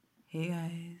Hey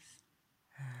guys.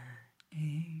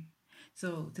 Hey.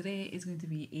 So today is going to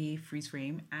be a freeze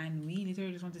frame, and we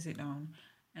literally just want to sit down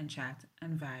and chat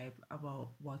and vibe about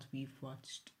what we've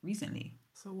watched recently.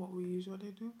 So what we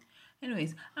usually do?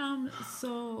 Anyways,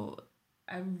 so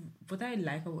I what I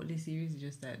like about this series is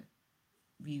just that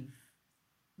we've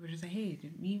we're just like, hey,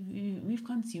 we've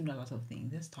consumed a lot of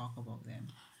things. Let's talk about them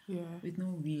Yeah, with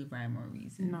no real rhyme or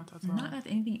reason. not at Not all. that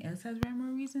anything else has rhyme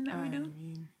or reason that we I do,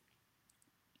 mean,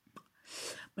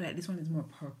 but like this one is more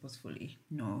purposefully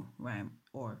no rhyme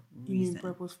or you mean reason.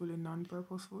 purposefully,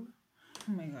 non-purposeful?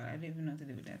 Oh my god, I don't even know what to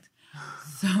do with that.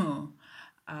 So,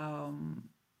 um,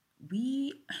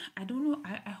 we, I don't know.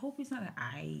 I hope it's not that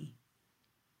I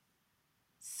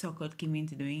suckered Kim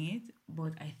into doing it,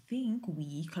 but I think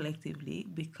we collectively,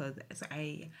 because so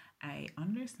I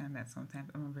understand that sometimes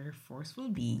I'm a very forceful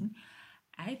being.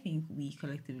 I think we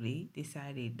collectively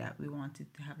decided that we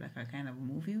wanted to have like a kind of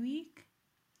movie week,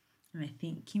 and I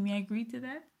think Kimmy agreed to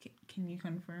that. Can you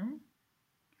confirm?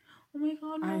 Oh my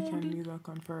god, I no! can neither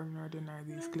confirm nor deny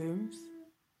these claims.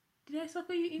 Did I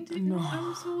sucker you into it? No. No,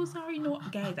 I'm so sorry. No,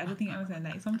 guys, I don't think I understand.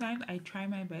 Like sometimes I try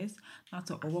my best not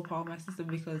to overpower my sister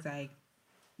because like,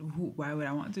 why would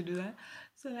I want to do that?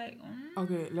 So like,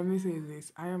 Okay, let me say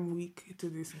this. I am weak to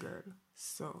this girl.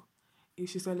 So, if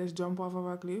she said let's jump off of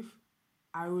a cliff,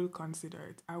 I will consider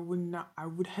it. I would not. I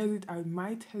would hesitate. I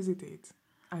might hesitate.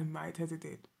 I might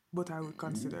hesitate, but I would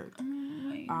consider it. oh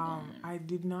my god. I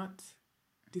did not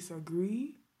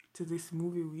disagree to this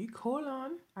movie week. Hold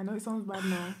on. I know it sounds bad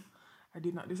now. I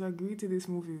did not disagree to this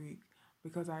movie week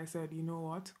because I said, you know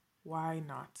what? Why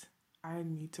not? I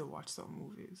need to watch some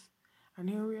movies. And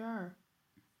here we are.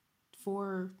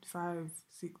 4, 5,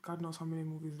 6, God knows how many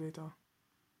movies later.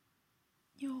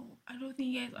 Yo, I don't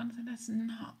think you guys understand. That's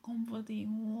not comforting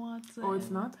Oh, it's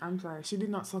whatsoever. not? I'm sorry. She did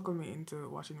not sucker me into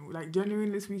watching. Like,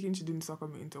 genuinely this weekend, she didn't sucker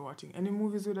me into watching any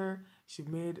movies with her. She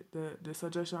made the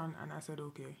suggestion, and I said,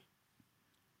 okay.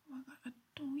 Oh my god, I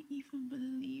don't even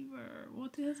believe her.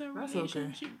 What has our That's okay.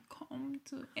 relationship come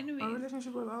to? Our Anyways,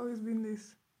 relationship has always been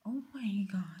this. oh my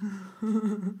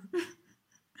god.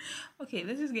 Okay,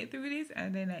 let's just get through this,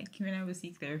 and then like Kim and I will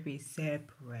seek therapy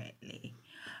separately.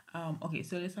 Okay,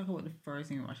 so let's talk about the first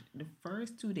thing we watched. The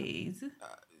first 2 days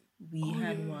we Oh,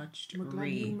 had yeah. watched I'm glad you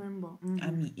Ray. remember. I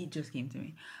mean, it just came to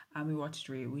me. We watched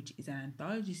Ray, which is an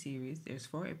anthology series. There's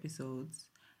 4 episodes.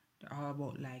 They're all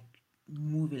about like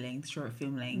movie length, short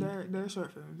film length. They're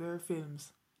short films. They're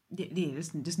films.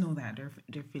 Just know that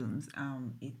they're films.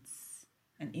 It's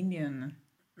an Indian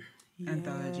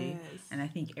anthology, Yes. and I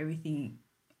think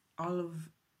all of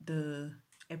the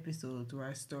episodes were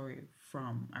a story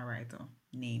from a writer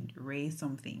named Ray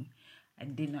something. I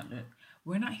did not know.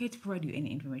 We're not here to provide you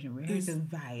any information. We're here to Is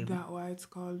vibe. that why it's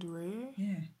called Ray?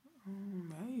 Yeah. Oh,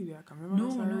 maybe I can remember.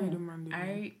 No, Ray the no. man did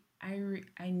name.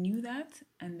 I knew that,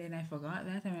 and then I forgot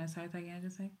that, and when I started again, I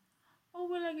just like, oh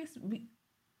well, I guess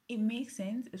it makes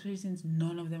sense, especially since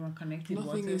none of them are connected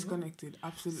Nothing is whatsoever. connected.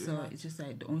 Absolutely So not. it's just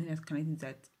like the only thing that's connected is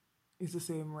that It's the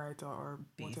same writer or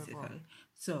whatever. basically.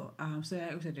 So like I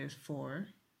said, there's 4.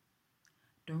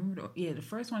 Don't remember. Yeah, the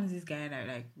first one is this guy that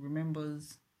like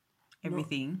remembers No,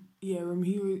 everything, yeah,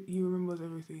 he remembers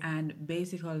everything. and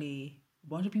basically a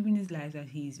bunch of people in his life that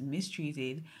he's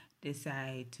mistreated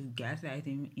decide to gaslight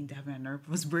him into having a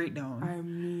nervous breakdown. I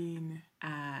mean,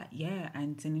 Yeah,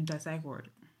 and send him to a psych ward.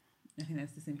 I think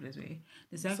that's the simplest way.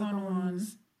 The second second one one,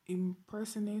 is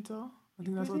impersonator. I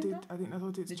think that's what impersonator. it. I think that's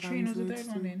what it The train was the translates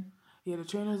third one to. then. Yeah, the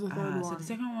train was the third So one, the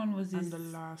second one was this and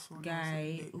the last one was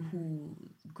guy the, whose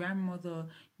grandmother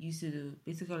used to do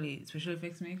basically special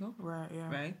effects makeup, right. Yeah,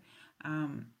 right?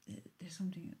 There's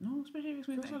something no special effects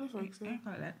makeup. special effects. I Yeah, can't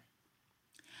call it that.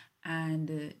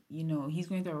 And he's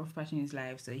going through a rough patch in his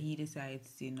life, so he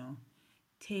decides to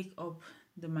take up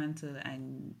the mantle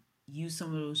and use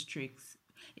some of those tricks.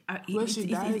 well, she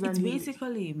dies It's and he.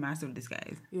 basically master of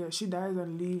disguise. Yeah, she dies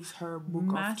and leaves her book of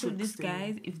Master of tricks to him.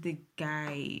 disguise if the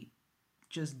guy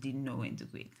just didn't know when to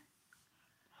quit.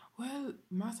 Well,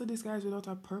 Master Disguise without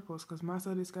a purpose, because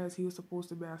Master Disguise he was supposed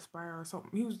to be a spy or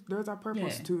something. There's a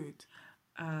purpose Yeah. to it.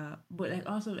 But like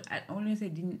also, I only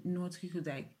said didn't know what to quit because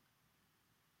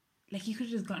like he could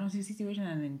have just gotten into the situation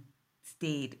and then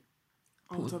stayed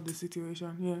put. Out of the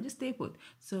situation, yeah. Just stay put.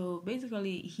 So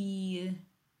basically, he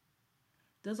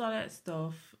does all that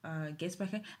stuff, gets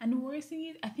back, and the worst thing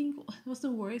is, I think what's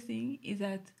the worst thing is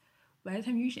that by the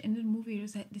time you reach the end of the movie, you're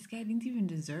just like, this guy didn't even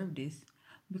deserve this,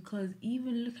 because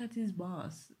even look at his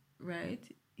boss, right?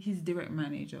 His direct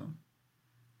manager,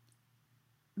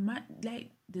 like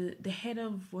the head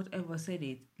of whatever said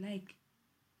it, like,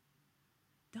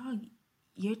 dog,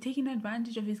 you're taking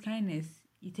advantage of his kindness.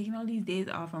 you're taking all these days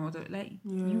off and whatever. Like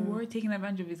you Yeah. were taking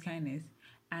advantage of his kindness,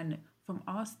 and from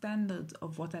our standards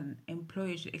of what an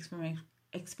employer should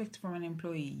expect from an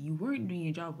employee, you weren't doing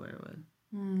your job very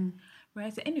well.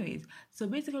 Right. So, anyways, so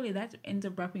basically that ends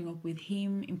up wrapping up with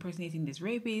him impersonating this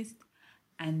rapist,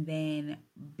 and then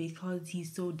because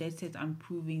he's so dead set on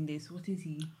proving this, what is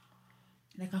he?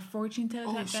 Like a fortune teller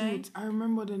Oh type guy? shoot, I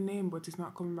remember the name, but it's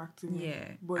not coming back to me.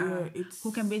 Yeah. But yeah, it's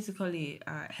who can basically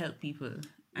help people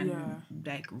and Yeah.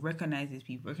 like recognize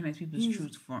people's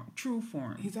He's- true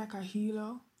form. he's like a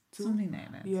healer too. Something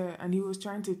like that. Yeah, and he was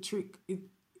trying to trick it.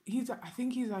 I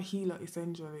think he's a healer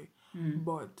essentially,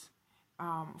 but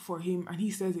for him, and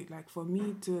he says it like for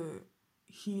me to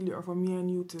heal you, or for me and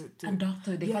you to A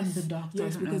doctor, they call him the doctor. or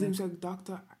Yes, something because like he's like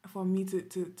doctor. For me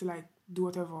to like do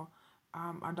whatever,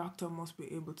 a doctor must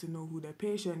be able to know who their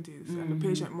patient is, and the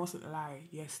patient mustn't lie.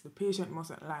 Yes, the patient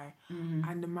mustn't lie.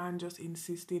 And the man just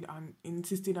insisted on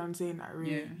saying that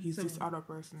really Yeah, he's so- this other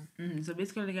person. So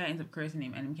basically, the guy ends up cursing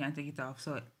him, and he can't take it off.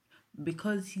 So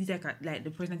because he's like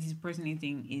the person that he's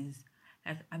impersonating is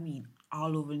like, I mean,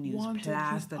 all over the news, Wanted, he's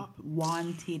plastered, up-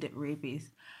 wanted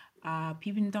rapist.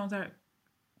 People in town start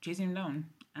chasing him down,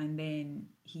 and then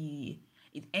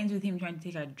it ends with him trying to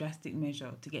take a drastic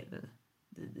measure to get the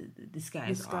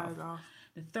disguise This off. guy's off.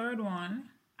 The third one,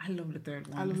 I love the third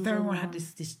one. I love The the third third one had one.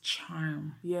 this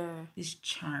charm, Yeah, this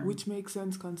charm. which makes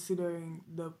sense considering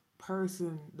the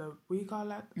person, the what you call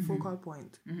that focal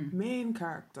point, main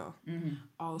character,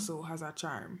 also has a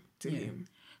charm to Yeah. him.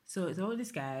 So it's all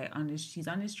this guy she's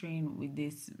on this train with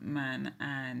this man,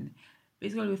 and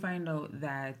basically we find out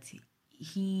that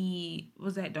he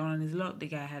was that down on his luck. The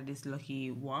guy had this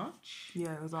lucky watch.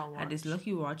 Yeah, it was all Had this watch.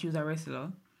 lucky watch. He was a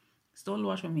wrestler. Stole the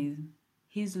watch from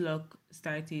his luck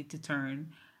started to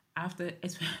turn after,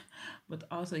 but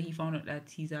also he found out that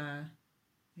he's a,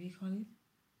 what do you call it?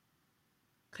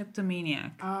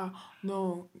 Kleptomaniac.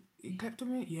 No,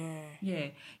 kleptomania. Yeah. Yeah,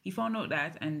 he found out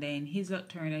that, and then his luck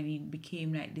turned, and he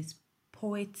became like this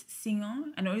poet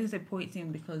singer. And I always say poet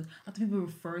singer because other people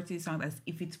refer to the song as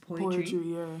if it's Poetry,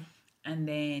 yeah. And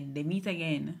then they meet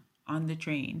again on the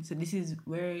train. So this is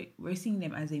where we're seeing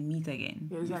them as they meet again.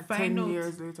 Yeah, it's We like find 10 out-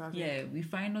 years later. I think. Yeah, we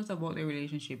find out about their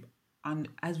relationship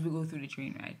as we go through the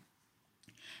train ride.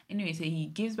 Anyway, so he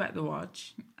gives back the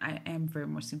watch. I am very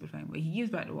much simplifying, but he gives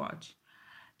back the watch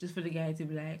just for the guy to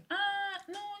be like,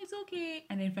 no, it's okay.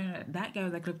 And then find out that guy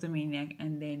was a kleptomaniac.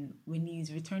 And then when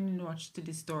he's returning the watch to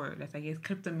the store, that I guess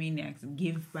kleptomaniacs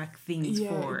give back things Yeah,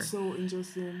 for. it's so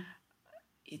interesting.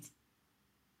 It's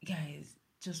guys,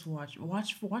 just watch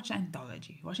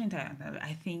anthology. Watch the entire anthology.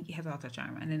 I think it has a lot of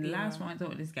charm. And then the last Yeah. one, so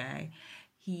this guy,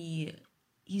 he's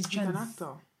He's an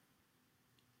actor,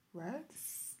 right?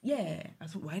 Yeah.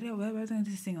 So why was I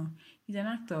to singer? He's an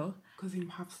actor. Because him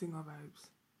have singer vibes.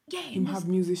 Yeah. Him have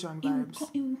musician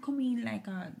vibes. Him come in like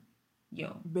a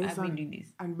Based I've been on- doing this.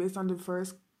 And based on the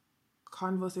first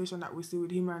conversation that we see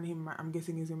with him and him, I'm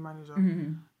guessing he's a manager.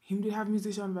 Mm-hmm. Him did have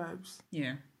musician vibes.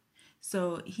 Yeah.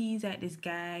 So he's like this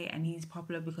guy, and he's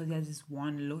popular because he has this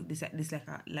one look, this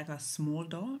like a small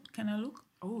dog kind of look.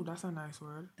 Oh, that's a nice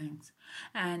word. Thanks.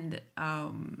 And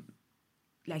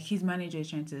like his manager is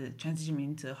trying to transition him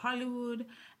into Hollywood,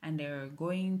 and they're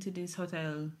going to this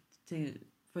hotel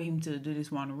for him to do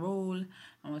this one role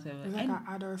and whatever. It's like And an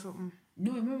ad or something.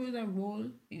 no, remember that role?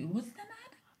 Was it an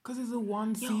ad? Because it's the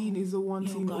one scene, is the one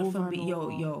scene God over forbid. and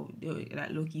over. Yo,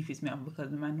 that low key fits me up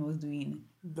because the man was doing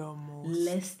The most.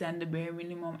 less than the bare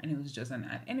minimum, and it was just an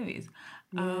ad. Anyways,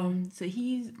 so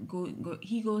he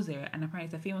goes there, and apparently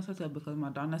it's a famous hotel because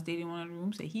Madonna stayed in one of the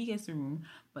rooms, so he gets the room.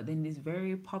 But then this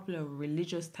very popular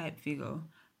religious type figure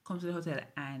comes to the hotel,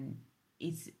 and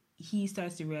he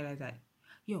starts to realize that,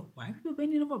 yo, why are people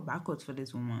bending over backwards for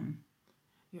this woman?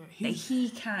 Yeah, Like he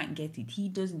can't get it. He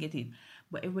doesn't get it.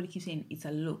 But everybody keeps saying it's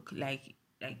a look, like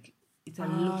it's a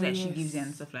look that she gives you and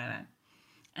yes. stuff like that.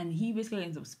 And he basically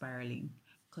ends up spiraling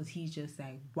because he's just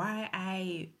like, why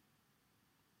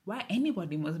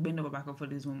anybody must bend over backward for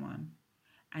this woman?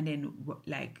 And then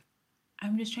like,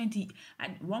 I'm just trying to.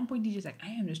 At one point, he's just like,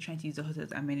 I am just trying to use the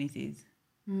hotel's amenities.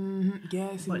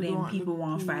 Yes. But then people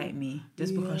want to to fight me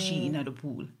just because she Yeah. in the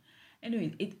pool.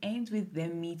 Anyways, it ends with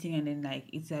them meeting, and then like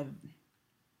it's a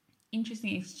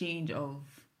interesting exchange of,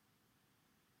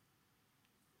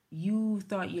 you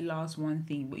thought you lost one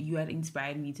thing, but you had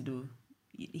inspired me to do.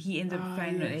 He ends up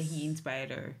finding out that he yes.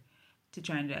 inspired her to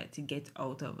try and to get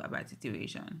out of a bad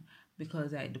situation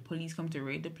because like the police come to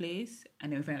raid the place,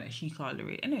 and then we find out she called the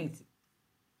raid. Anyways,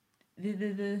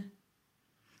 the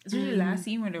it's really the last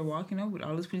scene when they're walking up with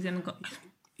all those police and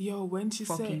Yo, when she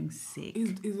fucking said, sick.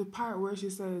 is the part where she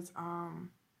says,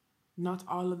 not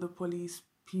all of the police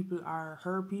people are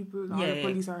her people, all Yeah, the yeah.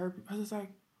 police are her people. I was just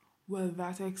like, well,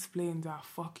 that explains a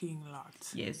fucking lot.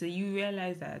 Yeah, so you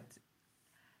realize that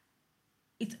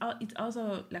it's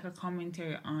also like a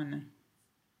commentary on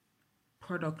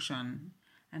production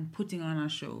and putting on a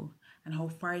show and how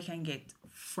far you can get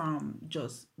from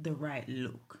just the right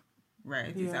look. Right?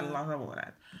 It's a Yeah. lot about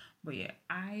that. But yeah,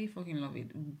 I fucking love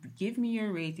it. Give me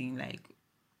your rating, like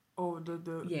Oh,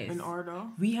 the yes. in order.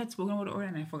 We had spoken about the order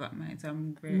and I forgot mine, so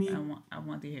I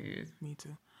want to hear yours. Me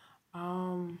too.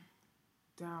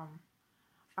 Damn.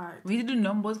 Alright. We need to do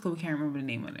numbers because we can't remember the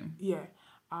name of them. Yeah.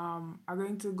 I'm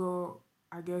going to go,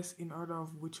 I guess, in order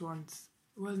of which ones.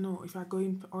 Well, no, if I go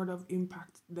in order of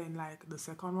impact, then like the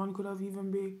second one could have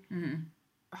even been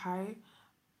high.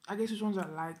 I guess which ones I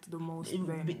liked the most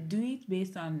then. Do it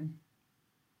based on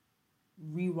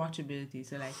rewatchability.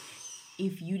 So like,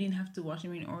 if you didn't have to watch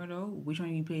them in order, which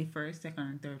one you play first, second,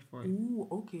 and third, fourth? Ooh,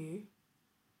 okay.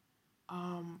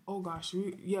 Oh gosh,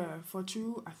 for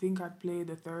true, I think I'd play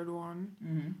the third one.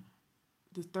 Mm-hmm.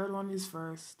 The third one is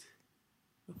first.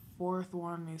 The fourth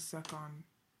one is second.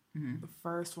 Mm-hmm. The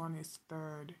first one is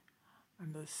third.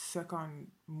 And the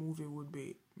second movie would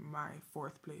be my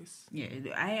fourth place. Yeah,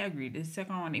 I agree. The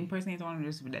second one, Impersonator one,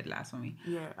 was that last for me.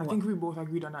 Yeah, I think we both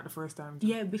agreed on that the first time. Too.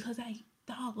 Yeah, because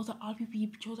dog, was all people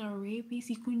you chose a rapist.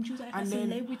 You couldn't choose like a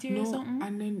celebrity or something.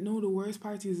 And then the worst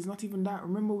part is it's not even that.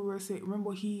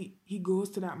 Remember he goes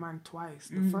to that man twice.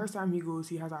 The first time he goes,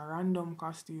 he has a random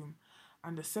costume,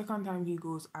 and the second time he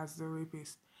goes as the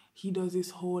rapist, he does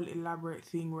this whole elaborate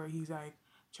thing where he's like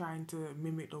trying to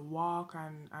mimic the walk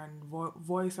and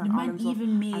voice and the all man them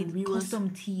even stuff. made custom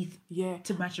teeth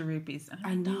to match a rapist.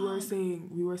 And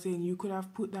we were saying you could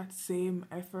have put that same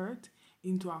effort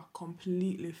into a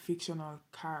completely fictional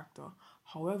character.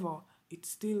 However, it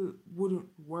still wouldn't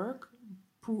work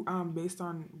based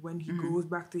on when he goes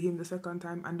back to him the second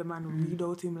time and the man read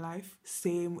out him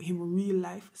real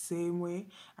life, same way.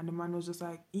 And the man was just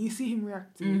like, you see him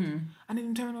react to it. And then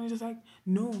in turn, he's just like,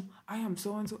 no, I am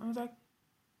so and so. And I was like,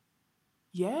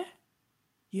 yeah?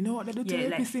 You know what they do to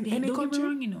rapists in any country? Don't get me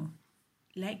wrong, you know.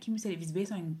 Like Kim said, if it's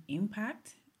based on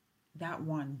impact, that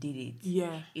one did it.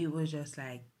 Yeah. It was just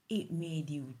like, it made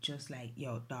you just like,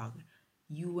 yo, dog.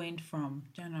 You went from,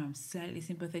 I'm slightly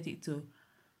sympathetic to,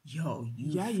 yo,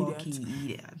 you fucking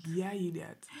idiot. Yeah,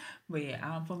 idiot. But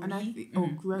yeah, for and me...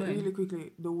 really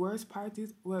quickly, the worst part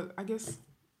is, well, I guess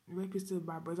rape is still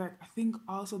bad, but it's like, I think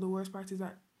also the worst part is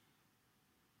that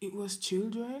it was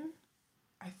children.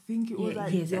 I think it was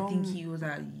like yes, young... I think he was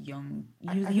a young...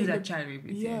 He was a child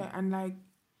rapist. Yeah, and like,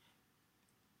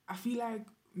 I feel like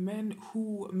men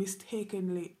who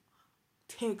mistakenly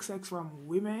take sex from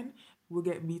women will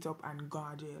get beat up and go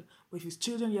to jail. But if it's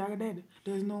children, you're dead.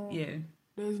 There's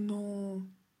no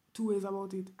two ways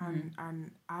about it.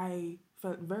 And I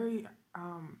felt very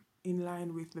in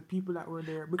line with the people that were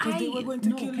there because they were going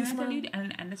to kill this man.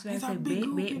 And that's why I said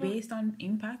based on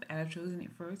impact, I have chosen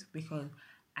it first because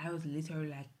I was literally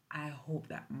like, I hope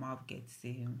that mob gets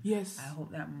to him. Yes. I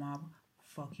hope that mob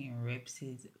fucking rips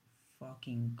his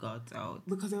fucking guts out.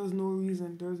 Because there was no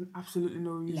reason. There was absolutely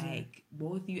no reason. Like,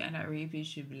 both you and that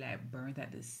rapist should be like burnt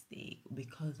at the stake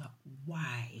because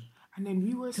why? And then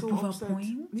we were so upset.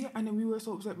 Yeah, and then we were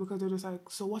so upset because they're just like,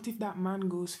 so what if that man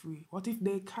goes free? What if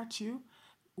they catch you?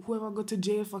 Whoever go to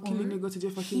jail for killing you, go to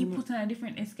jail for killing you. He put on a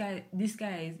different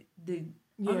disguise. The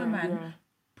other man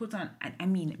put on, I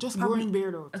mean... Just growing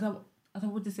beard out. As I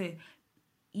would to say,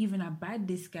 even a bad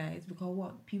disguise, because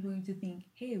what? People are going to think,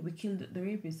 hey, we killed the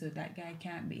rapist, so that guy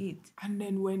can't be it. And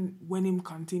then when him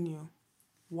continue,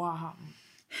 what happened?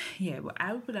 Yeah, but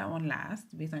I would put that one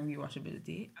last based on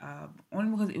rewatchability.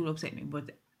 Only because it would upset me,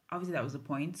 but obviously that was the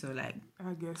point. So like,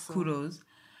 I guess so. Kudos.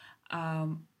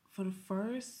 For the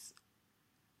first,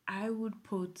 I would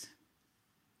put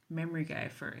Memory Guy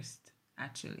first.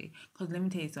 Actually, because let me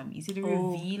tell you something. You see the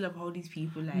reveal of how these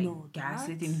people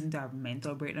gaslit him into a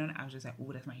mental breakdown. I was just like,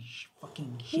 oh, that's my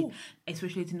fucking shit.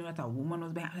 Especially to know that a woman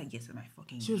was behind. I was like, yes, that's my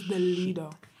fucking shit. She was the leader.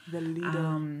 The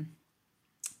leader.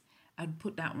 I'd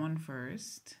put that one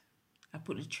first. I'd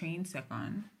put the train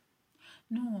second.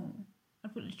 No,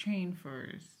 I'd put the train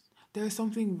first. There's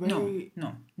something very...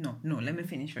 No. Let me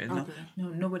finish first. Okay. No,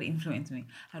 nobody influenced me.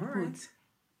 I'd put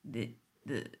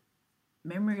the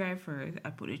Memory Guy first.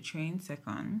 I'd put the train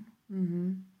second.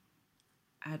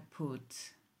 I'd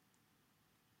put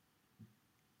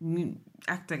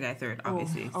actor guy third,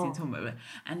 obviously.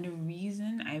 And the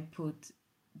reason I put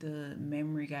the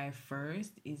Memory Guy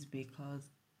first is because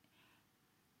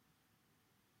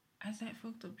I said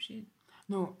fucked up shit.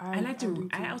 No, I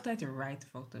also like to write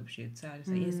fucked up shit. So I just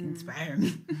say, yes, inspire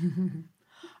me.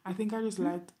 I think I just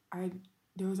liked...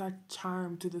 there was a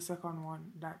charm to the second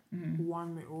one that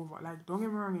won me over. Like, don't get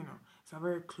me wrong, it's a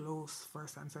very close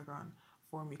first and second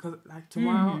for me. Cause like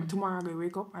tomorrow I'm gonna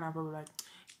wake up and I'm probably like,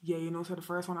 yeah, so the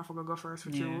first one I forgot go first for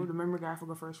you. The memory guy I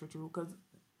forgot first for you. Cause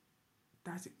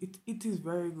that's it. It is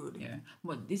very good. Yeah,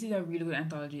 but this is a really good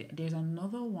anthology. There's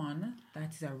another one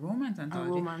that is a romance anthology.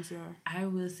 A romance, yeah. I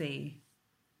will say,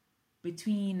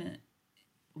 between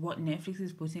what Netflix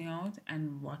is putting out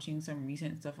and watching some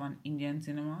recent stuff on Indian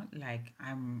cinema, like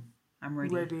I'm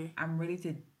ready. I'm ready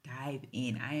to dive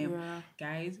in. I am,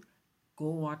 guys. Go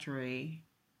watch Ray,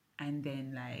 and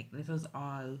then like let us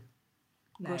all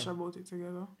gush about it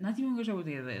together. Not even gush about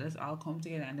it together. Let's all come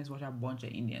together and let's watch a bunch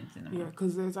of Indian cinema. Yeah,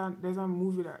 because there's a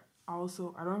movie that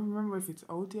also, I don't remember if it's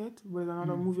out yet, but there's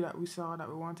another movie that we saw that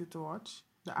we wanted to watch.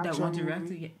 The action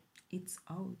movie. It's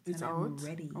out. It's out. I'm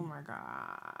ready. Oh my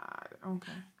god.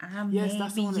 Okay.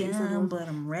 That's the one that you said but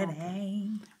I'm ready.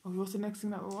 Okay. What's the next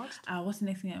thing that we watched? What's the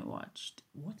next thing I watched?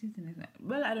 What is the next thing?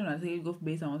 Well, I don't know. So you go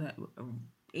based on what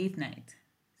Eighth Night.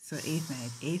 So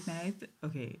Eighth Night.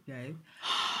 Okay, guys.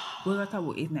 We're gonna talk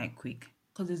about Eighth Night quick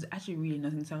because there's actually really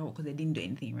nothing to talk about because they didn't do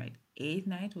anything right. Eighth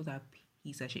Night was a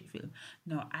piece of shit film.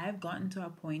 Now I've gotten to a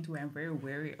point where I'm very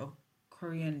wary of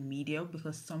Korean media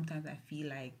because sometimes I feel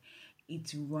like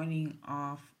it's running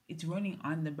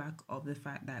on the back of the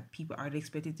fact that people are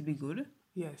expected to be good.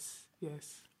 Yes.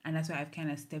 And that's why I've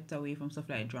kind of stepped away from stuff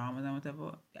like dramas and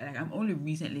whatever. Like, I'm only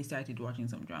recently started watching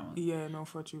some dramas. Yeah, no,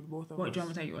 for you, both of us. What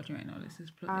dramas are you watching right now? Let's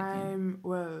just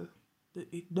plug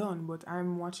it's done, but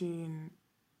I'm watching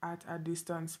At a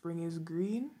Distance, Spring is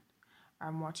Green.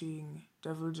 I'm watching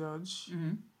Devil Judge.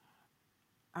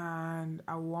 And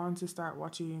I want to start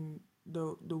watching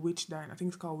the Witch Diner. I think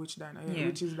it's called Witch Diner. Yeah,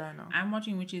 Witch's Diner. I'm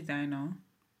watching Witch's Diner.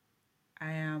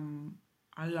 I am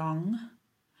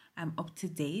I'm up to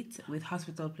date with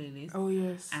Hospital Playlist. Oh,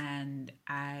 yes. And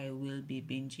I will be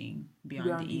binging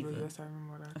Beyond the Evil. Yes, I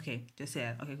remember that. Okay, just say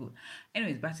that. Okay, cool.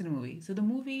 Anyways, back to the movie. So the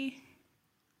movie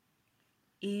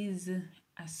is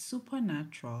a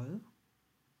supernatural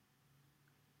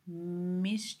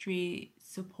mystery,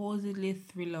 supposedly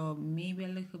thriller, maybe a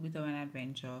little bit of an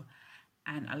adventure.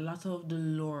 And a lot of the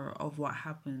lore of what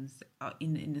happens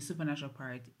in the supernatural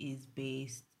part is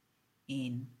based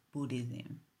in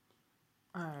Buddhism.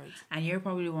 All right. And you're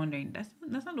probably wondering, that's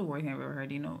not the worst thing I've ever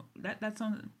heard, That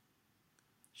sounds...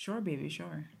 Sure, baby,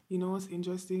 sure. You know what's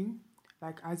interesting?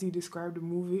 Like, as you describe the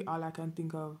movie, all I can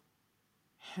think of,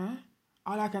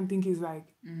 all I can think is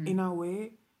like, in a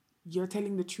way, you're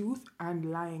telling the truth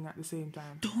and lying at the same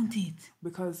time. Don't it?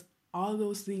 Because all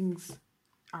those things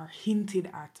are hinted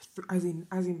at, as in,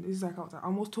 this is like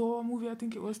almost 2-hour movie, I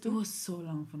think it was too. It was so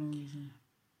long for no reason.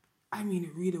 I mean,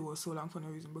 it really was so long for no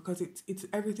reason because it's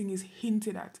everything is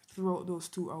hinted at throughout those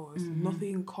 2 hours.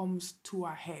 Nothing comes to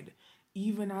a head.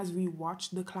 Even as we watch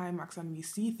the climax and we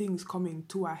see things coming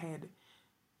to a head,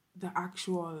 the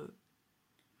actual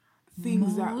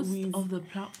things Most of the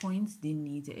plot points didn't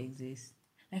need to exist.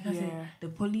 Like I said, the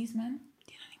policeman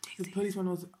didn't need to exist. The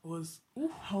policeman was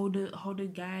how the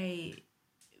guy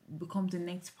becomes the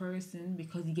next person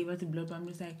because he gave us the blood, but I'm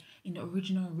just like, in the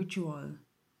original ritual,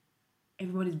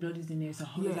 everybody's blood is in there, so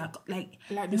how is that like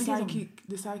the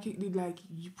psychic did, like,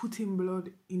 you put in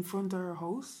blood in front of her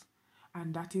house,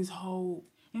 and that is how.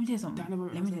 Let me tell you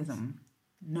something.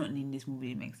 Nothing in this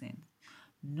movie makes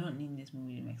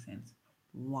sense.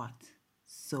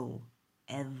 Whatsoever.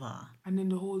 And then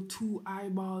the whole 2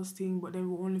 eyeballs thing, but then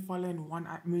we're only following one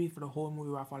eye. Maybe for the whole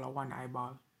movie we'll follow one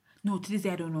eyeball. No, to this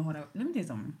day I don't know how that. Let me tell you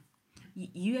something.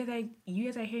 You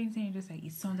guys are hearing saying just like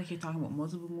it sounds like you're talking about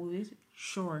multiple movies.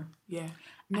 Sure. Yeah.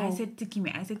 No. I said to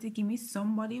Kimi,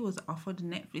 somebody was offered a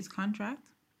Netflix contract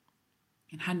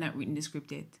and had not written the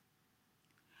script yet.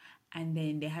 And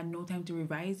then they had no time to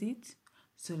revise it.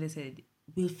 So they said,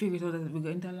 we'll figure it out as we're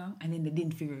going along. And then they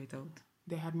didn't figure it out.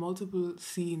 They had multiple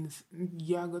scenes.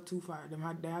 Yeah, got too far.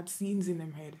 They had scenes in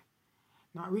them head.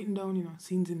 Not written down,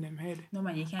 scenes in them head. No,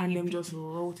 man, you can't. And them just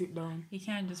wrote it down. You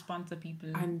can't just sponsor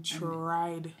people. And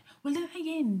tried. Well, then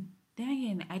again,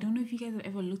 I don't know if you guys have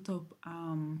ever looked up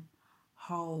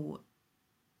how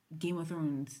Game of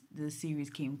Thrones, the series,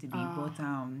 came to be, but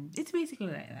it's basically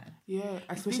like that. Yeah,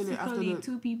 especially after the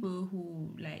 2 people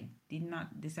who did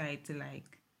not decide to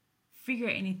figure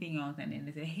anything out, and then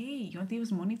they said, "Hey, you want to give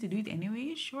us money to do it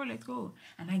anyway? Sure, let's go."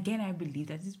 And again, I believe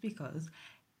that is because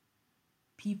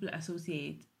people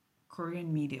associate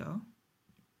Korean media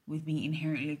with being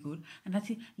inherently good. And that's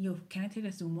it. Can I tell you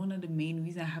that's one of the main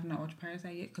reasons I have not watched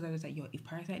Parasite yet? Because I was like, if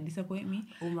Parasite disappoint me,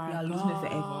 oh my god, lose me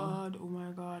forever. Oh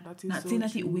my god, That is Not so saying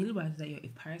that it true. will, but it's like, yo,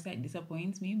 if Parasite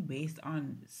disappoints me based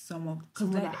on some of, because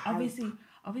Some of like the hype.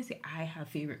 obviously I have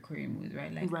favorite Korean movies,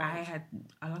 right? Like I Right. had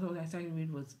a lot of what I started with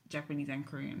was Japanese and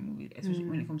Korean movies, especially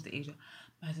when it comes to Asia.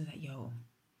 But I was like, yo,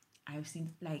 I've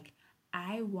seen, like,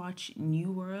 I watch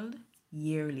New World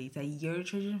yearly. It's a year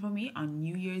tradition for me on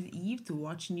New Year's Eve to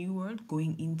watch New World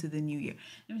going into the new year.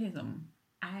 Let me tell you something.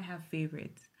 I have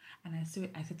favorites. And I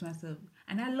said to myself,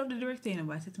 and I love the director, you know,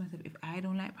 but I said to myself, if I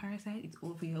don't like Parasite, it's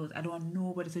over yours. I don't want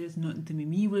nobody to suggest nothing to me.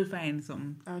 Me will find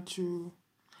something. True.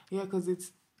 Yeah, because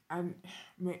it's, and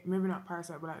maybe not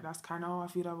Parasite, but like that's kind of how I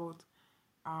feel about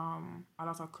a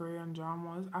lot of Korean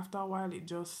dramas. After a while, it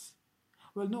just,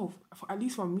 well, no, at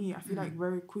least for me, I feel like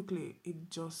very quickly I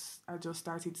just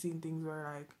started seeing things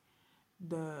where like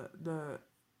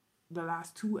the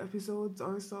last two episodes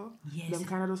or so, Yes. them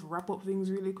kind of just wrap up things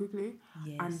really quickly.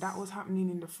 Yes. And that was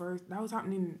happening that was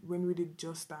happening when we did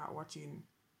just start watching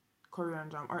Korean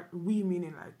drama. Or we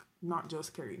meaning like not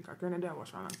just Korean, because Korean I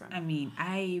watched for a long time. I mean,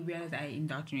 I realized I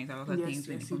indoctrinate a lot of things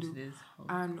when it comes to this.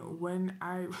 And when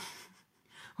I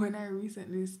when I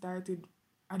recently started,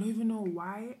 I don't even know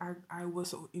why I was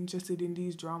so interested in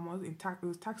these dramas. It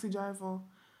was Taxi Driver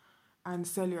and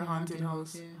Sell Your Haunted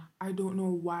House. Yeah. I don't know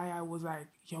why I was like,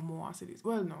 yeah, more want to see this.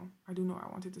 Well, no, I do know I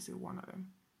wanted to see one of them.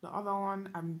 The other one,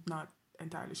 I'm not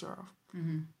entirely sure of.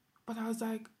 But I was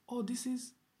like, oh, this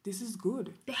is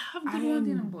good. They have good ones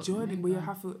in them, but enjoyed it, but you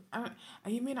have to, and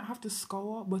you may not have to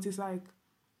score, but it's like,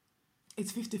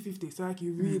 it's 50-50. So like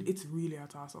you read, it's really a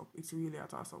toss up. It's really a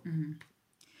toss up.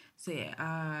 So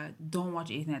yeah, don't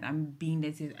watch it tonight. I'm being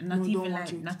dead serious. Not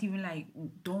even like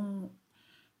don't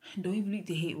even need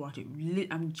to hate watch it.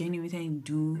 I'm genuinely saying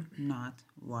do not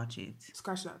watch it.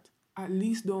 Scratch that. At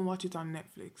least don't watch it on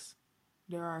Netflix.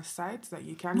 There are sites that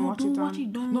you can watch it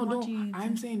on. Don't watch it.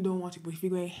 I'm saying don't watch it, but if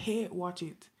you're going to hate watch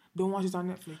it, don't watch it on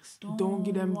Netflix. Don't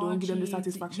give them the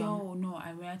satisfaction. Yo, no,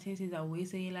 I when I tell you it's a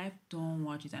waste of your life, don't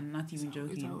watch it. I'm not even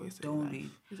joking. Don't do it. It's a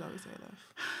waste of your life.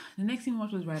 The next thing we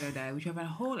watched was Ride or Die, which we have a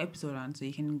whole episode on, so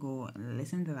you can go and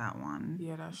listen to that one.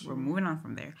 Yeah, that's true. We're moving on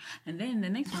from there. And then the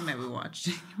next one that we watched,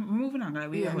 we're moving on,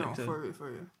 for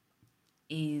real.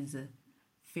 Is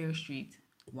Fair Street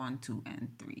 1, 2, and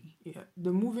 3. Yeah,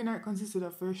 the movie night consisted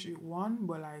of Fair Street 1,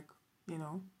 but like, you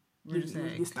know,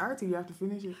 you started, you have to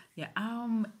finish it. Yeah,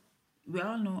 we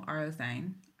all know R.L.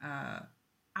 Stein.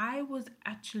 I was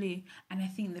actually, and I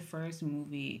think the first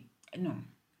movie, no,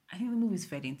 I think the movie's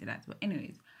fed into that. But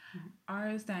anyways,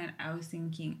 R.L. Stein, I was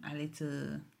thinking a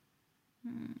little,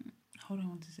 how do I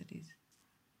want to say this?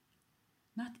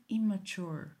 Not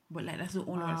immature, but like that's the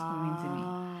only word that's coming to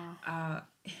me.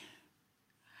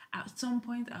 At some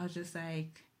point, I was just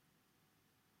like,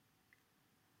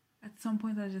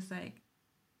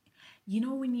 you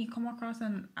know, when you come across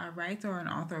a writer or an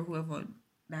author or whoever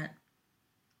that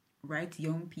writes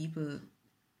young people,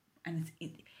 and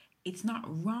it's not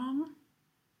wrong,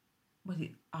 but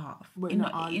it's off. But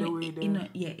not all the way there.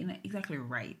 Exactly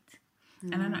right.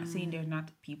 And I'm not saying there's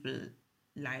not people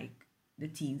like the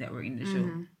teens that were in the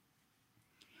show,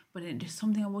 but then there's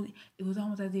something about it was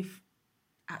almost as if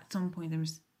at some point there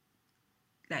was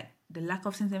like the lack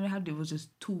of sense that we had, it was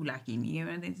just too lacking. You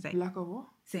know what I mean? It's like lack of what?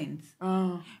 Sense.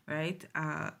 Right?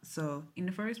 So in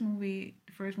the first movie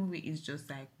is just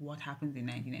like what happens in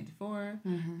 1994.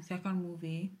 The second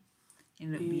movie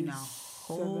ended up being a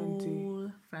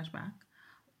whole flashback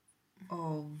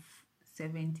of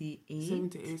 78.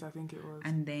 78, I think it was.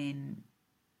 And then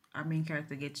our main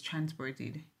character gets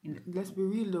transported. Let's be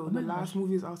real though, the last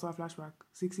movie is also a flashback.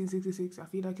 1666, I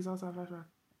feel like it's also a flashback.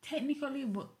 Technically,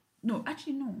 but no,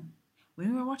 actually no.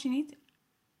 When we were watching it,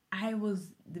 I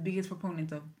was the biggest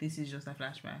proponent of this is just a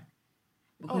flashback.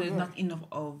 Because there's not enough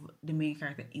of the main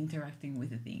character interacting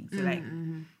with the thing. So like,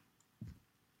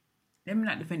 let me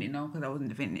not defend it now because I wasn't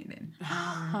defending it then.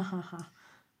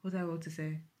 What was I about to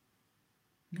say?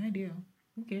 No idea.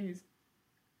 Who cares?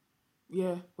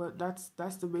 Yeah, but that's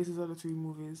the basis of the three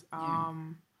movies. I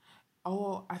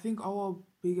think our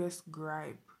biggest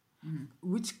gripe,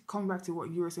 which comes back to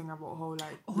what you were saying about how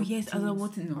like. Oh yes, I was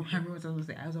about to know. I remember what I was about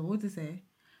to say. I was about to say,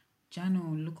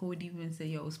 Jano, look how it even say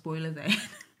yo spoilers.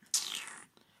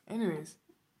 Anyways,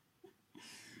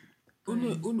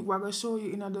 we're gonna show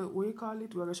you another. What you call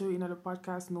it? We're gonna show you another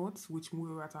podcast notes which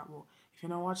movie we're talking about. If you're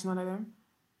not watching none of them,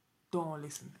 don't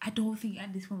listen. I don't think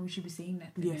at this point we should be saying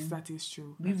that. Yes, that is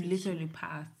true. We've literally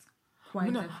passed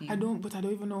quite a few. I don't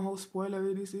even know how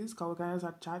spoilery this is because we kind of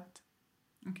have chat.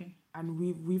 Okay. And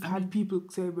we've had people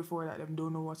say before that them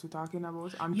don't know what we're talking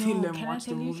about until them watch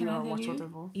the movie or watch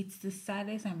whatever. It's the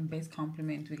saddest and best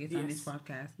compliment we get on this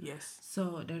podcast. Yes.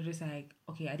 So they're just like,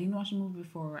 okay, I didn't watch the movie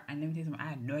before, and let me tell you something, I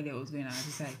had no idea what was going on. It's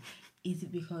just like, is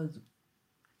it because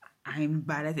I'm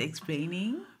bad at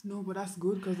explaining? No, but that's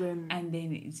good because then And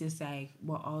then it's just like,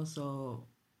 but also,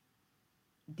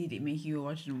 did it make you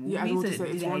watch the movie? yeah, I want So to say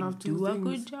it's did I one of two do a things.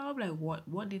 good job? Like,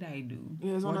 what did I do?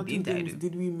 Yeah, it's one What of two did I things. do?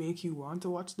 Did we make you want to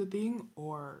watch the thing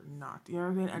or not? You know what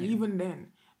I'm saying? And Yeah. even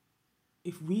then,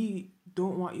 if we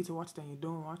don't want you to watch it and you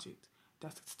don't watch it,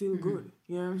 that's still good.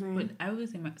 You know what I'm saying? But I would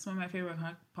say some of my favorite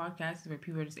podcasts is where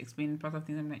people are just explaining parts of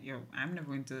things. I'm like, yo, I'm never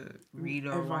going to read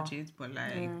or Ever. watch it, but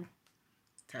like, Yeah.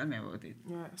 tell me about it.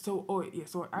 Yeah. So,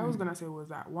 so what I was gonna say was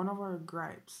that one of our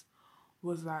gripes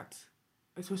was that,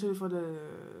 especially for the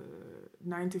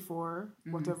 94,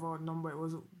 whatever number it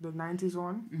was, the 90s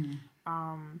one,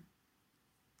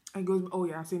 it goes. Oh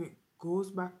yeah, I'm saying it goes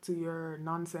back to your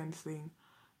nonsense thing.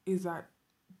 Is that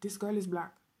this girl is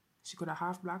black? She could have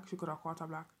half black. She could have quarter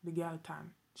black. The girl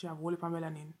tan. She have whole heap of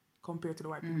melanin compared to the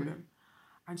white people them,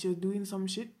 and she was doing some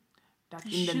shit that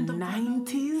in Shouldn't the have gotten away.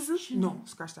 90s, no,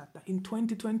 scratch that. That in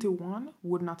 2021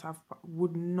 would not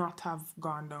have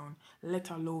gone down, let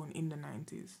alone in the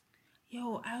 90s.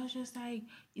 Yo, I was just like,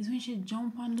 is when she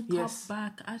jump on the Yes. cop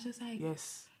back. I was just like,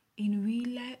 Yes. in real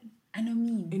life, I know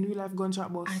me. In real life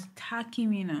gunshot boss. Attack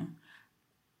him, you know.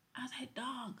 I was like,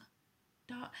 dog.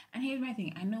 And here's my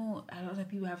thing. I know a lot of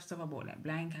people have stuff about like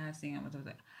blind casting and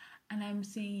whatever. And I'm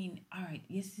saying, all right,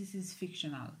 yes, this is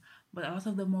fictional, but a lot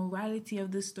of the morality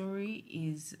of the story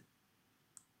is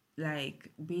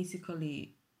like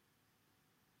basically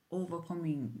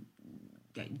overcoming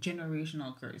like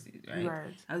generational curses, right?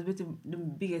 Right. I was the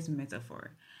biggest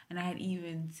metaphor. And I had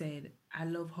even said, I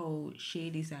love how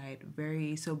Shady Side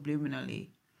very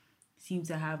subliminally seems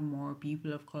to have more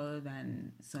people of color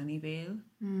than Sunnyvale.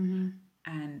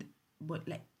 And but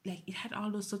like it had all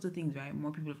those sorts of things, right?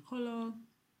 More people of color.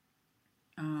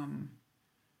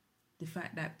 The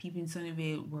fact that people in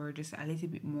Sunnyvale were just a little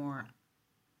bit more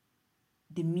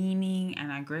demeaning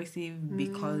and aggressive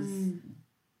because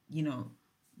you know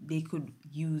they could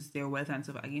use their wealth and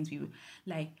stuff against people.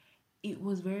 Like it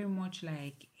was very much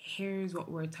like, here's what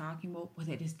we're talking about, but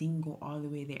I just didn't go all the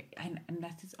way there. And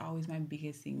that's just always my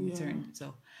biggest thing with certain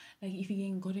stuff. Like if you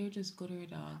can go there, just go there,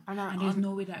 dog. And there's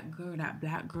no way that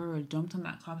black girl jumped on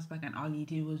that cop's back and all he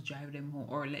did was drive them home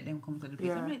or let them come to the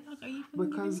place. I'm like, dog, are you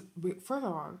because first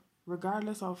of all,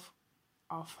 regardless of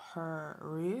her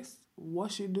race,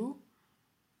 what she do,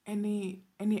 any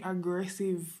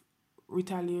aggressive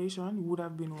retaliation would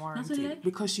have been warranted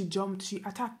because she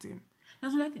attacked him.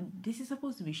 That's what I think. This is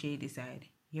supposed to be Shady Side.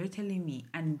 You're telling me,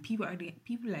 and people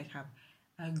like have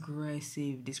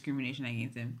aggressive discrimination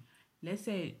against them. Let's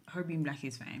say her being black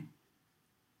is fine.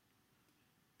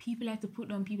 People like to put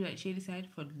down people like Shady Side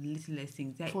for littlest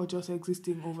things, like for just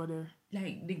existing over there.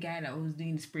 Like the guy that was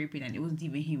doing the spray paint, and it wasn't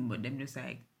even him, but them just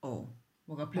like, oh,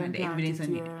 we're gonna plant the evidence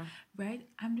on it, right?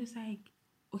 I'm just like,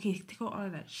 okay, take out all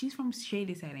of that. She's from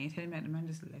Shady Side, and you're telling me that the man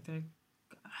just let her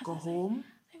go home.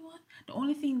 The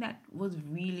only thing that was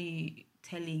really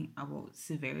telling about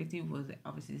severity was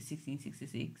obviously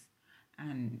 1666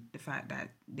 and the fact that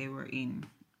they were in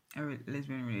a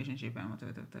lesbian relationship and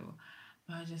whatever.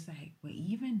 But I was just like, well,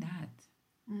 even that,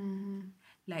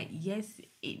 like, yes,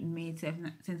 it made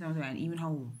sense, and even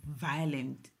how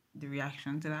violent the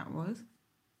reaction to that was.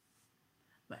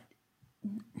 But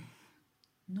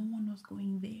no one was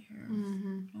going there.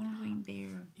 No one was going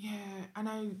there. Yeah, and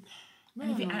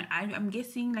I'm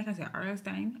guessing, like I said,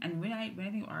 Arlstein. And when I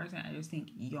think of Arlstein, I just think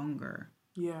younger.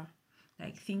 Yeah.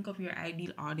 Like, think of your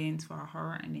ideal audience for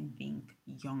horror and then think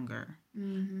younger.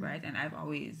 Right? And I've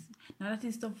always... Now that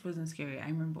this stuff wasn't scary, I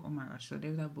remember, oh my gosh, so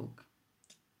there was a book.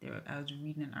 I was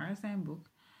reading an Arlstein book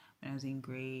when I was in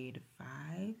grade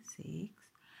 5, 6.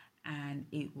 And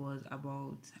it was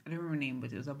about... I don't remember the name,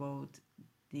 but it was about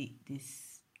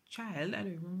this... child, I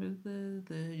don't remember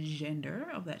the gender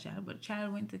of that child, but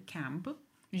child went to camp,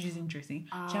 which is interesting.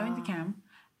 Child went to camp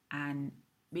and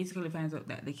basically finds out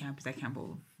that the camp is a camp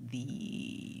of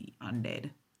the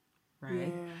undead,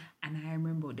 right? Yeah. And I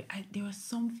remember there was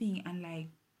something, and like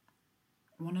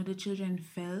one of the children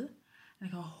fell,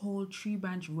 like a whole tree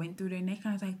branch went through their neck,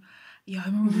 and I was like, yeah, I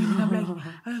remember reading. I'm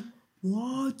like,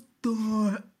 what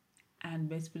the... And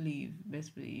best believe,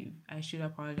 I should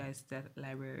apologize to that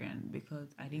librarian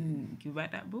because I didn't give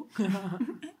back that book.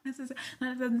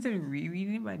 That doesn't say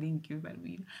rereading it, but I didn't give back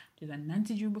the book. There's a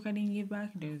Nancy Drew book I didn't give back.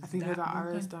 I think there's an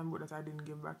Arlstein book that I didn't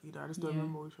give back either. I just don't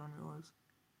remember which one it was.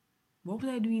 What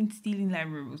was I doing stealing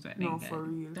library books right now? No, for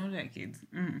real. Don't like kids.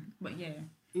 But yeah.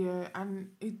 Yeah, and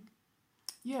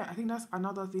I think that's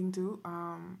another thing too.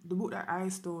 The book that I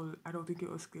stole, I don't think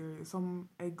it was scary. It's some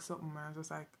egg something, and I was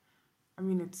just like, I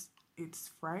mean, it's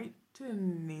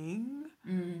frightening,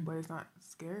 but it's not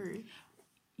scary.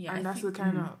 Yeah, I And that's the think.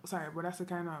 kind of sorry, but that's the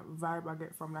kind of vibe I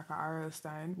get from like a R.L.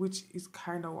 Stein, which is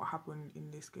kind of what happened in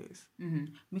this case.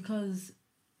 Because,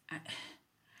 I,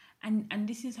 and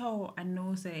this is how I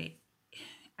know. Say,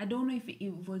 I don't know if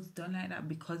it was done like that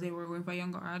because they were going for a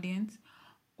younger audience,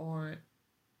 or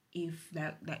if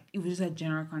that it was just a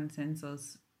general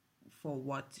consensus for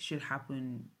what should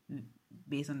happen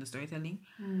based on the storytelling.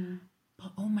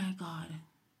 But oh my god,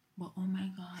 but oh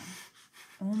my god,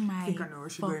 oh I think my I know where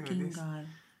she's going with fucking this. god.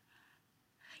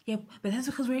 Yeah, but that's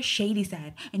because we're shady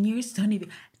side and you're sunny.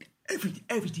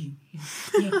 Everything.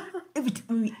 Yeah,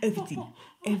 everything.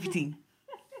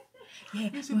 Yeah,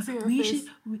 You should see her we face.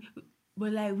 should.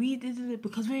 But like we did it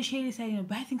because we're shady side. You know,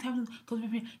 bad things happen because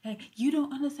we're like you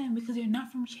don't understand because you're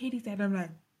not from shady side. I'm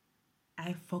like,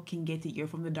 I fucking get it. You're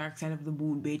from the dark side of the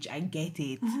moon, bitch. I get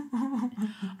it.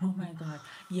 Oh my god,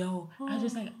 yo, I was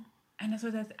just like, and that's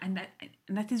what that's and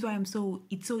that is why It's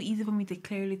so easy for me to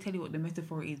clearly tell you what the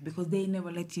metaphor is because they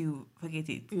never let you forget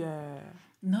it. Yeah.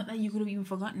 Not that you could have even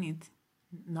forgotten it.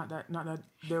 Not that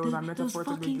there was a Those metaphor to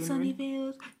fucking begin with.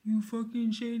 Sunnyvales, you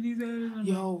fucking shady side.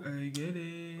 Yo, I get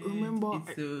it. remember-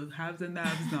 It's the haves and the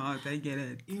haves not. I get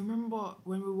it. You remember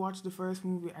when we watched the first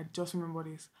movie? I just remember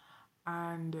this,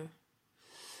 and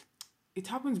it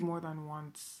happens more than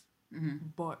once.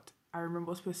 But I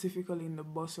remember specifically in the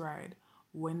bus ride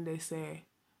when they say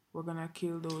we're gonna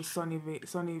kill those Sunny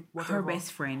whatever. Her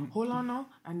best friend. Hold on now.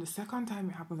 And the second time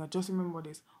it happens, I just remember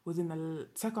this was in the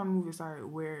second movie. Sorry,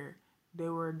 where they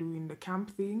were doing the camp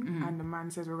thing, and the man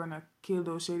says we're gonna kill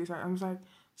those shady side. I was like,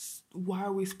 why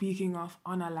are we speaking of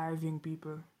unaliving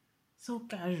people So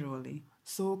casually.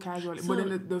 so casually? So- But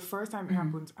then the first time it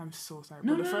happens, I'm so sorry.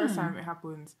 No, But the no, first no. time it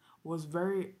happens was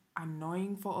very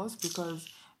annoying for us because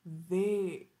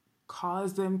they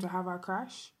caused them to have a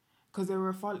crash because they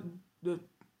were what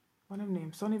them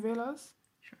name Sonny Velas.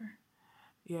 Sure.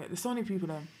 Yeah, the Sonny people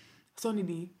then. Sonny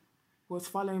D was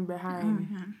following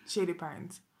behind Shady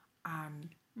Pines and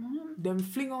them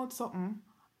fling out something,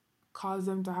 cause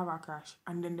them to have a crash,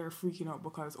 and then they're freaking out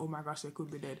because oh my gosh, they could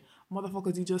be dead.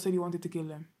 Motherfuckers, you just said you wanted to kill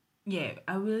them. Yeah,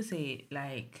 I will say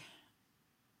like.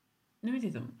 Let me tell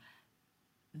you something.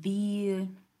 The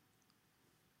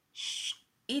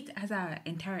it as an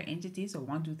entire entity, so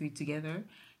 1, 2, 3 together,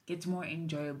 gets more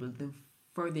enjoyable the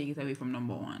further you get away from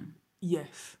number one.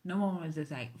 Yes. Number one was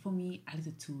just like for me, a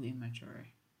little too immature.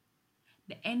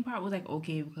 The end part was like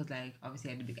okay because like obviously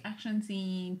I had the big action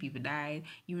scene, people died.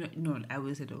 You know, I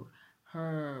will say though,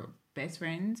 her best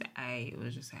friends, I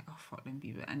was just like, oh fuck them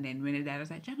people. And then when they died, I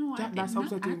was like, you know what? That's Not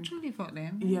upsetting. actually fuck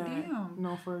them. Yeah. Damn.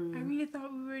 No, for real. I really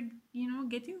thought we were,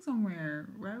 getting somewhere.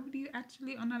 Why would you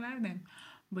actually unalive them?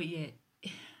 But yeah,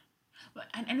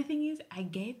 and the thing is, I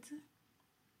get,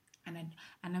 and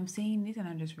I'm saying this, and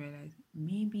I just realized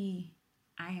maybe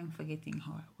I am forgetting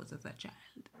how I was as a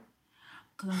child,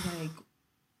 because I'm like,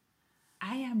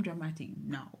 I am dramatic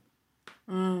now.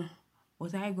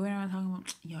 Was I going around talking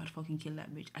about, yo, I'd fucking kill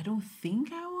that bitch? I don't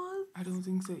think I was. I don't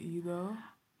think so either.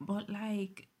 But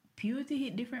like puberty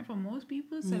hit different for most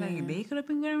people, so like they could have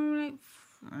been going around like,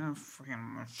 I'm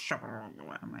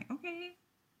like, okay,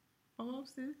 follow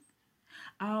sis.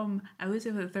 I would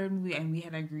say for the third movie, and we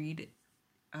had agreed,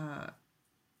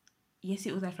 yes,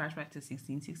 it was a flashback to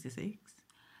 1666.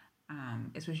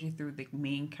 Especially through the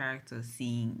main character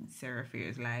seeing Sarah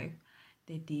Fair's life.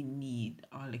 They didn't need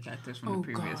all the characters from the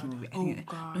previous movie. I think,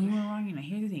 God. don't get me wrong,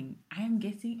 here's the thing. I am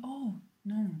guessing, oh,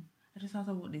 no. I just thought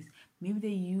about this. Maybe they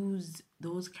used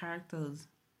those characters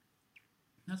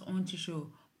not only to show,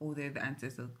 oh, they're the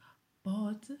ancestors,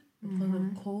 but because of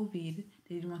COVID,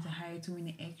 they didn't want to hire too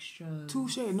many extras.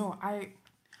 Touche. No, I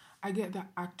get the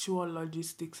actual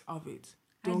logistics of it.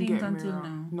 I Don't didn't get me until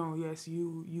wrong. No, yes,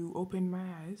 you opened my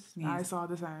eyes. Yes. I saw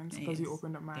the signs because you Yes,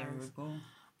 opened up my there eyes. we go.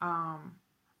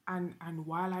 And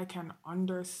while I can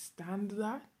understand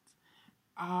that,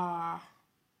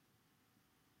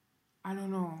 I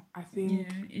don't know. I think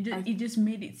It just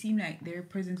made it seem like their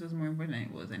presence was more important than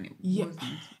it was, and it wasn't.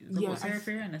 It was about Sarah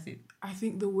Fair, and that's it. I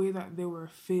think the way that they were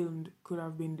filmed could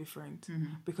have been different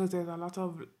because there's a lot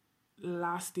of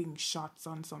lasting shots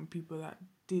on some people that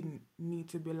didn't need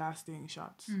to be lasting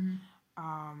shots.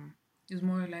 It was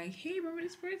more like, hey, remember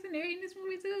this person? They're in this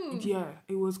movie too. Yeah,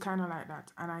 it was kind of like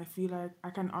that. And I feel like I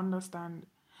can understand,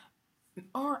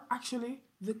 or actually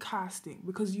the casting,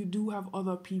 because you do have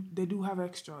other people, they do have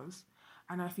extras.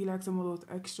 And I feel like some of those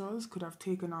extras could have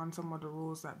taken on some of the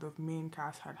roles that the main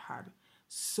cast had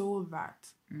so that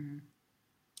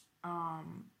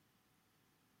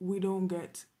we don't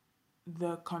get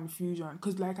the confusion.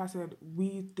 Because like I said,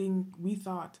 we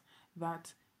thought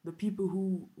that the people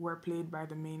who were played by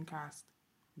the main cast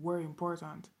were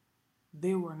important.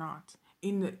 They were not.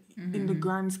 in the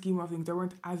grand scheme of things, they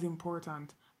weren't as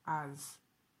important as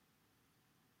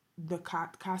the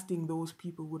casting those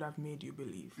people would have made you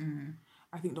believe.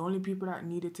 I think the only people that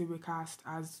needed to be cast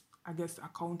as, I guess, a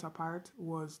counterpart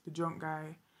was the drunk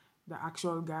guy, the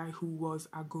actual guy who was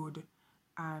a good,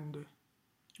 and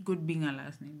Good being a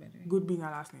last name, by the way. good being a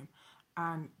last name,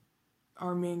 and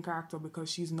our main character,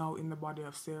 because she's now in the body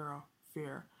of Sarah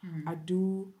Fair. I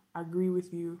do agree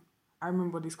with you. I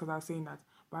remember this because I was saying that,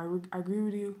 but I agree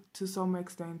with you to some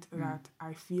extent that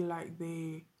I feel like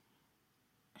I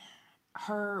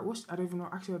don't even know,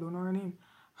 actually I don't know her name.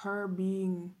 Her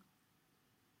being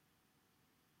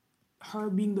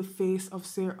the face of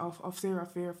Sarah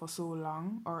Fair for so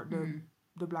long, or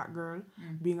the black girl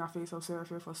being a face of Sarah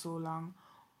Fair for so long,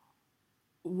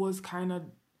 was kind of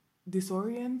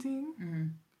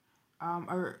disorienting.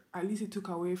 Or at least it took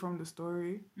away from the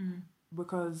story,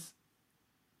 because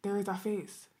there is a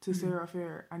face to Sarah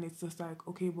Fair, and it's just like,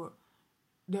 okay, but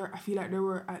I feel like there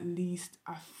were at least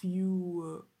a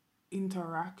few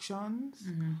interactions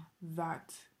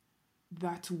that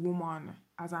woman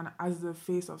as the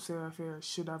face of Sarah Fair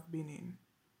should have been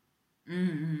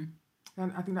in.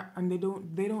 And I think that, and they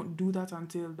don't do that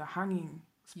until the hanging.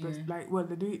 Like, well,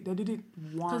 they did it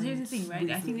once. Because here's the thing, right?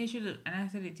 I think briefly. they should have, and I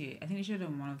said it to you, I think they should have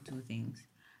done one of two things.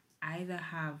 Either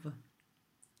have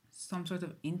some sort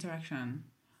of interaction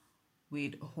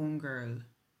with Homegirl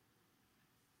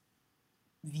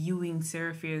viewing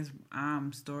Sarah Fair's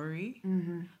story.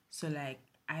 So, like,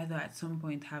 either at some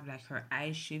point have, like, her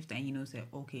eyes shift and, say,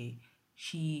 okay,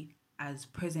 she, as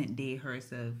present day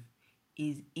herself,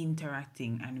 is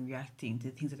interacting and reacting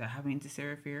to things that are happening to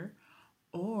Sarah Fair.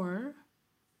 Or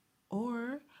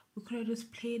we could have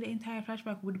just played the entire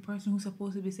flashback with the person who's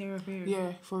supposed to be Sarah Fair.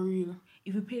 Yeah, for real.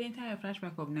 If we played the entire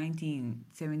flashback of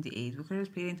 1978, we could have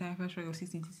just played the entire flashback of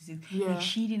 1666. Yeah. Like,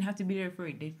 she didn't have to be there for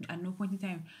it. At no point in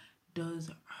time does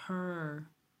her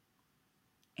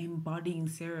embodying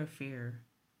Sarah Fair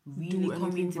really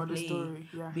come into play. Story.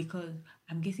 Yeah. Because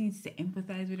I'm guessing it's to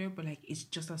empathize with her, but, like, it's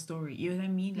just a story. You know what I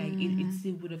mean? Like, it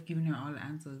still would have given her all the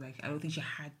answers. Like, I don't think she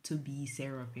had to be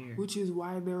Sarah Fair. Which is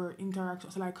why there were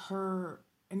interactions. Like, her,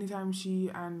 anytime she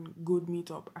and Good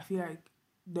meet up, I feel like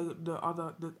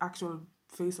the actual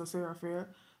face of Sarah Fair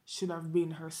should have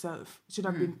been herself. Should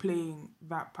have been playing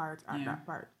that part at that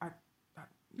part.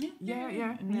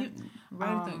 Yeah.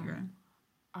 Right, girl.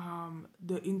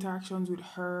 The interactions with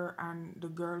her and the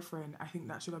girlfriend, I think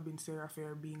that should have been Sarah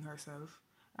Fair being herself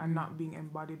and not being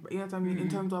embodied. But you know what I mean? In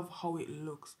terms of how it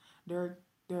looks, they're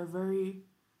very,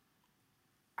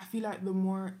 I feel like the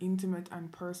more intimate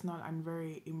and personal and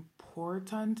very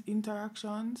important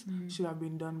interactions should have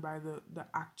been done by the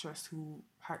actress who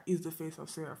is the face of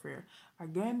Sarah Fair.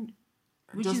 Again,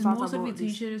 which just is most of it, so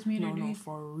you should just made her do no, it.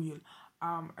 for real.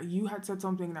 You had said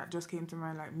something that just came to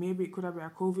mind, like maybe it could have been a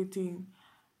COVID thing.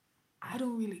 I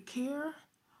don't really care.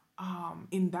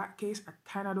 In that case, I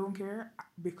kind of don't care,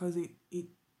 because it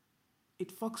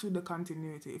fucks with the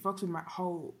continuity. It fucks with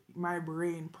how my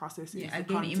brain processes. Yeah,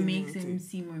 again, it makes them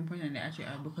seem more important than they actually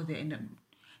are, because they end up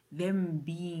them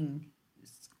being,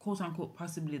 quote unquote,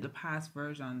 possibly the past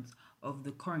versions of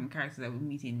the current characters that we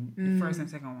meet in the first and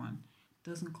second one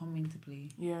doesn't come into play.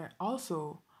 Yeah.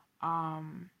 Also,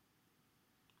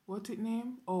 what's it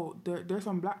name? Oh, there's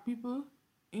some black people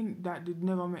in that did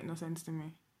never make no sense to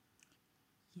me.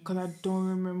 Because I don't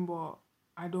remember.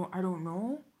 I don't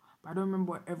know. But I don't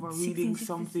remember ever reading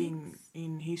something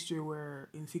in history where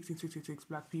in 1666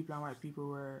 black people and white people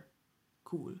were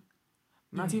cool.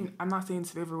 I'm not saying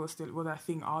slavery was a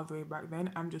thing all the way back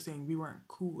then. I'm just saying we weren't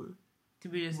cool. To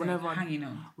be just hanging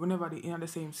on. Whenever they're in the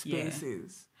same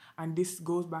spaces. Yeah. And this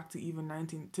goes back to even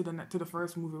to the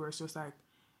first movie, where it's just like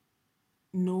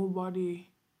nobody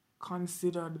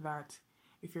considered that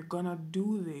if you're gonna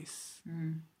do this,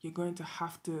 you're going to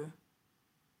have to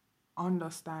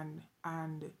understand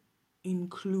and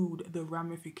include the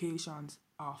ramifications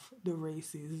of the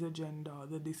races, the gender,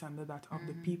 the this and the that of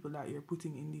the people that you're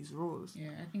putting in these roles.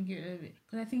 Yeah, I think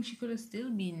because I think she could have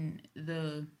still been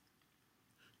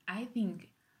I think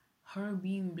her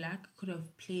being black could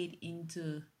have played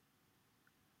into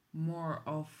more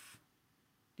of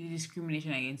the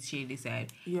discrimination against Shady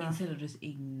side, instead of just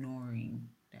ignoring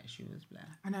that she was black.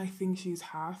 And I think she's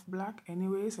half black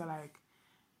anyway, so like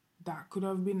that could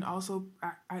have been also,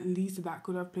 at least that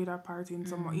could have played a part in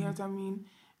some, you know what I mean?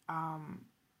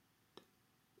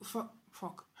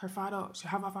 Fuck, her father, she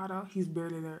have a father, he's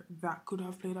barely there. That could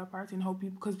have played a part in how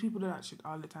people, because people do that shit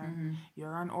all the time.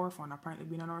 You're an orphan, apparently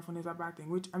being an orphan is a bad thing,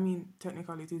 which, I mean,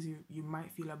 technically it is, you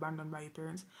might feel abandoned by your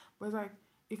parents, but it's like,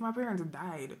 if my parents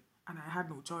died, and I had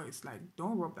no choice. Like,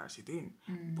 don't rub that shit in.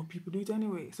 But people do it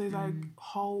anyway. So it's like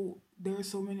how there's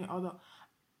so many other,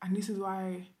 and this is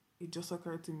why it just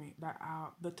occurred to me that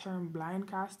the term blind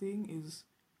casting is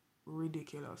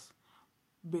ridiculous,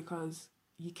 because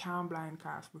you can't blind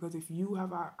cast, because if you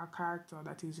have a character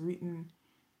that is written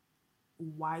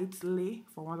whitely,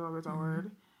 for want of a better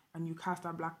word, and you cast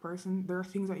a black person, there are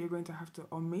things that you're going to have to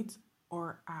omit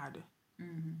or add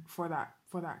for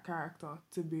that character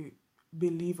to be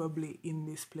believably in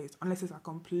this place, unless it's a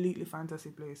completely fantasy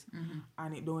place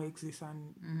and it don't exist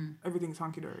and everything's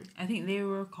hunky-dory. I think they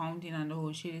were counting on the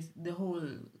whole shit, the whole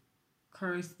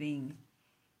curse thing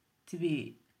to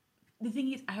be. The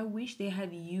thing is, I wish they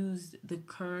had used the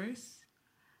curse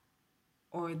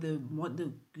or what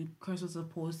the curse was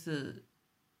supposed to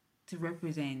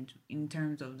represent in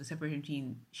terms of the separation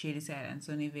between Shadyside and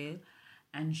Sunnyvale,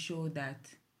 and show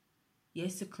that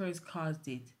yes, the curse caused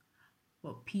it,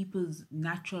 but people's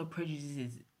natural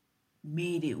prejudices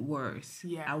made it worse.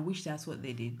 Yeah. I wish that's what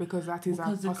they did. Because that is a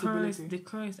possibility.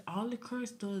 All the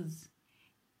curse does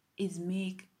is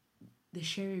make the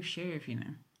sheriff, you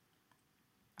know.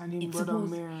 And him brother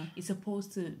Mayor. It's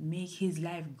supposed to make his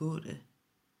life good.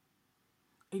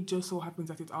 It just so happens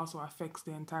that it also affects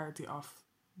the entirety of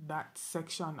that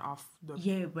section of the...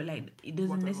 Yeah, but like, it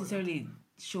doesn't necessarily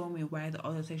show me why the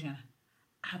other section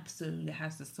absolutely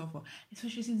has to suffer,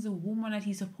 especially since the woman that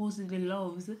he supposedly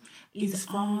loves is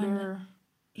on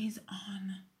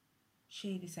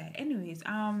Shadyside. Anyways,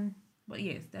 but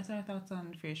yes, that's our thoughts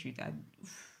on Fear Street.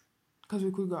 Because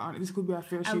we could go on. This could be a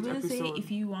Fear Street episode. I will say,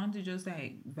 if you want to just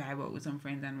like vibe out with some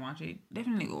friends and watch it,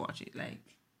 definitely go watch it. Like,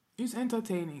 it's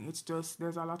entertaining. It's just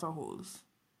there's a lot of holes.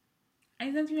 And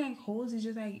it's not even like holes. It's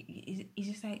just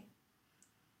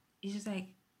like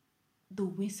the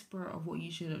whisper of what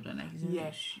you should have done. Like,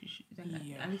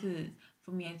 a little,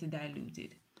 for me, I had to dilute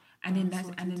it. And then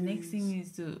the next thing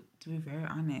is to be very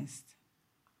honest,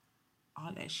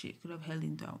 all that shit could have held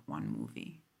into one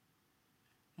movie.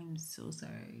 I'm so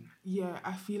sorry. Yeah,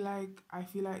 I feel like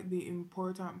the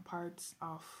important parts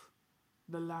of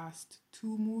the last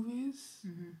two movies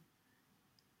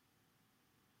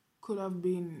could have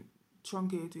been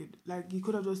truncated. Like, you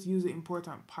could have just used the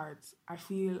important parts. I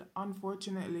feel,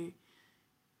 unfortunately,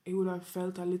 it would have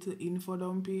felt a little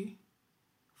info-dumpy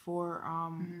for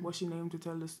what's she named to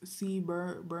tell this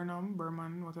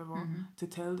Berman, whatever, to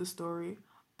tell the story.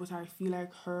 But I feel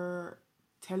like her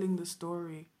telling the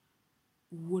story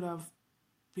would have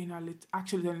been a little...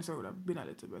 Actually, telling the story would have been a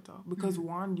little better. Because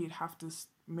one, you'd have to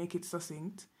make it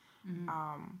succinct.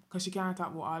 Because she can't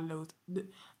talk about all those...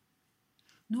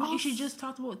 No, if she just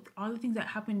talked about all the things that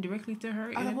happened directly to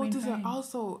her, I was about to say,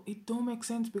 also, it don't make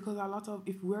sense, because a lot of...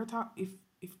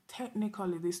 If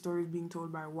technically this story is being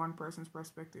told by one person's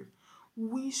perspective,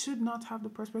 we should not have the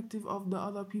perspective of the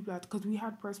other people, because we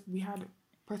had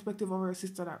perspective of her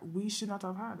sister that we should not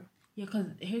have had. Yeah, because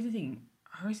here's the thing.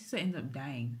 Her sister ends up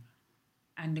dying,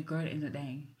 and the girl ends up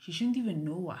dying. She shouldn't even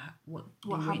know what happened.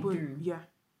 Went through. Yeah.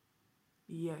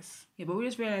 Yes. Yeah, but we're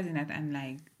just realizing that, and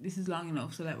like, this is long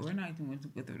enough, so that we're not even going to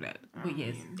go through that. But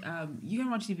yes, you can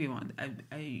watch it if you want.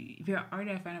 If you're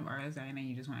already a fan of R.L. Stein and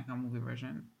you just want like a movie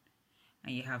version,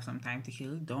 and you have some time to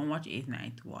kill, don't watch 8th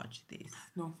Night. Watch this.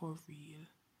 No, for real.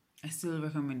 I still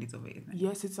recommend it over 8th Night.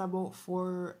 Yes, it's about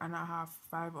 4.5,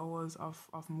 5 hours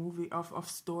of movie of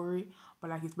story, but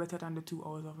like, it's better than the 2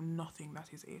 hours of nothing that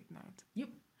is 8th Night. Yep.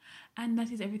 And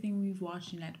that is everything we've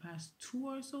watched in like the past 2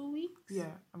 or so weeks.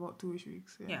 Yeah, about 2-ish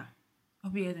weeks. Yeah.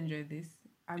 Hope you guys enjoyed this.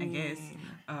 I guess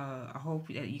I hope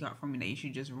that you got from it that you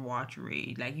should just watch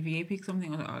Ray. Like, if you pick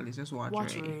something on all this, just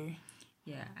watch Ray.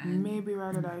 Yeah. And maybe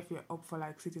rather that if you're up for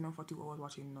like sitting up for 2 hours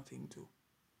watching nothing too.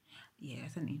 Yeah,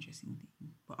 that's an interesting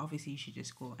thing. But obviously you should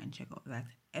just go and check out that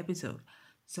episode.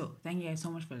 So thank you guys so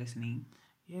much for listening.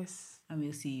 Yes. And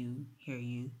we'll see you, hear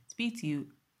you, speak to you,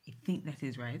 I think that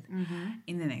is right,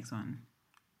 in the next one.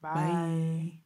 Bye.